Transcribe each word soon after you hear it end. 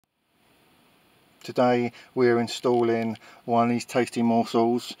Today we're installing one of these tasty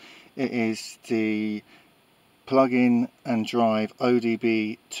morsels. It is the plug-in and drive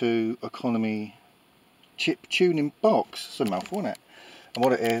OBD2 economy chip tuning box. It's a mouthful, isn't it? And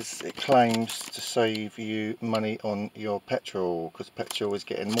what it is, it claims to save you money on your petrol, because petrol is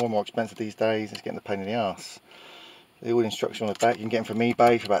getting more and more expensive these days. It's getting a pain in the ass. The all instructions on the back, you can get them from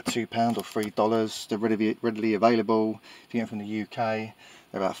eBay for about £2 or $3. They're readily available. If you get them from the UK,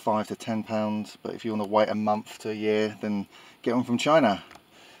 they're about £5 to £10. But if you want to wait a month to a year, then get one from China.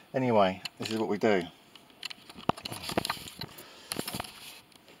 Anyway, this is what we do.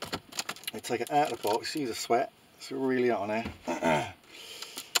 We take it out of the box. See the sweat. It's really hot on here.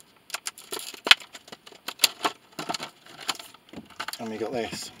 And we got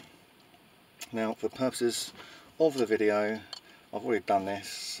this. Now, for purposes of the video, I've already done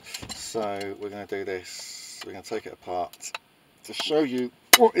this, so we're going to do this. We're going to take it apart to show you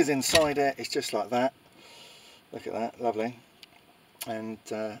what is inside it. It's just like that. Look at that, lovely. And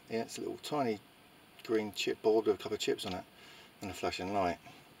yeah, it's a little tiny green chip board with a couple of chips on it and a flashing light.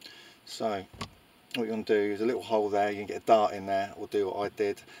 So what you're going to do is a little hole there. You can get a dart in there, or do what I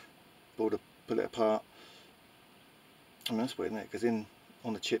did, pull it apart. I mean, that's weird, isn't it? Because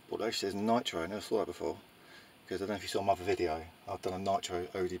on the chip board it actually says nitro. I never saw that before. Because I don't know if you saw my other video, I've done a nitro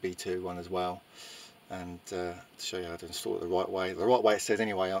OBD2 one as well, and to show you how to install it the right way. The right way it says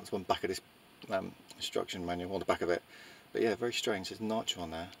anyway, on the back of this instruction manual, on the back of it. But yeah, very strange, it says nitro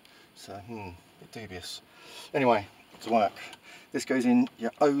on there, so a bit dubious. Anyway, to work, this goes in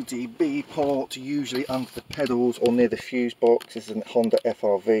your ODB port, usually under the pedals or near the fuse box. This is a Honda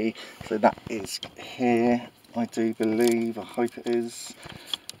FRV, so that is here, I do believe, I hope it is.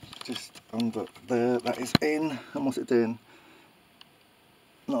 Just under there, that is in. And what's it doing?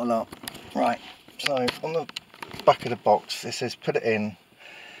 Not a lot. Right, so on the back of the box it says put it in,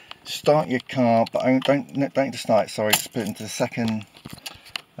 start your car, but don't need to start it, sorry, just put it into the second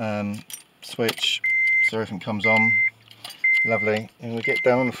switch so everything comes on. Lovely. And we get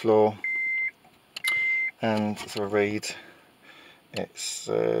down on the floor and so I read, it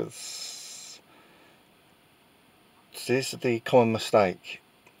says, this is the common mistake.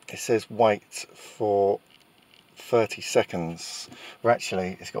 It says wait for 30 seconds. Well,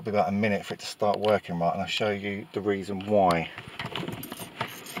 actually, it's got to be about a minute for it to start working right, and I'll show you the reason why.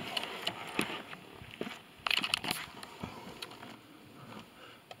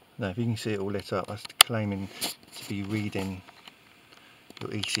 Now, if you can see it all lit up, that's claiming to be reading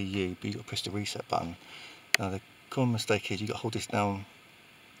your ECU, but you've got to press the reset button. Now, the common mistake is you've got to hold this down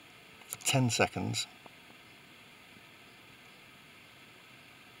for 10 seconds.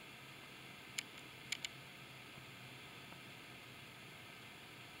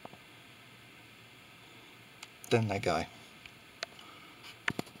 Then they go.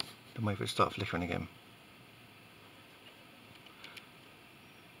 Then wait for it to start flickering again.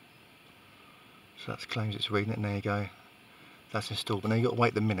 So that claims it's reading it, and there you go. That's installed, but now you've got to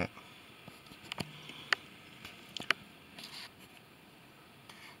wait the minute.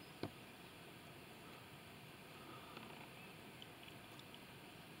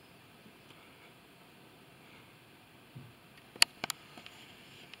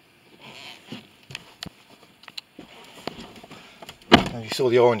 Now, you saw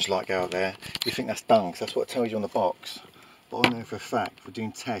the orange light go out there, you think that's done, because that's what it tells you on the box. But I know for a fact, we're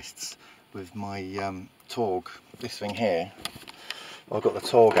doing tests with my Torg, this thing here. I've got the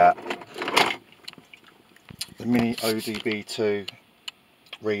Torg app, the mini OBD2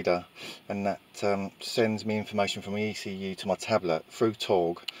 reader, and that sends me information from my ECU to my tablet through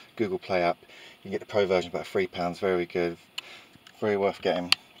Torg, Google Play app. You can get the Pro version for about £3, very good, very worth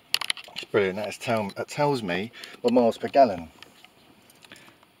getting. It's brilliant. That tells me my miles per gallon.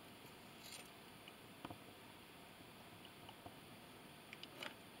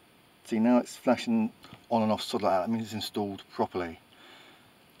 See, now it's flashing on and off sort of like that. That means it's installed properly,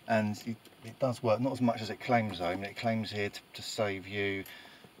 and it does work. Not as much as it claims though. I mean, it claims here to save you,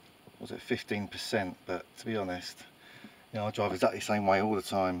 was it 15%? But to be honest, you know, I drive exactly the same way all the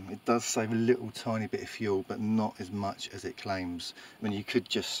time. It does save a little tiny bit of fuel, but not as much as it claims. I mean, you could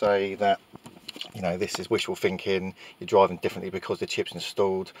just say that, you know, this is wishful thinking. You're driving differently because the chip's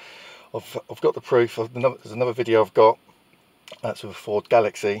installed. I've got the proof. There's another video I've got. That's with a Ford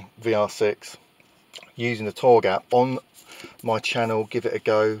Galaxy VR6 using the Torg app on my channel. Give it a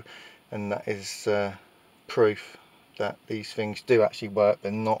go, and that is proof that these things do actually work.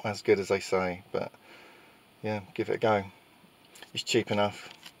 They're not as good as they say, but yeah, give it a go. It's cheap enough.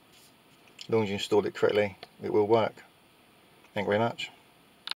 As long as you install it correctly, it will work. Thank you very much.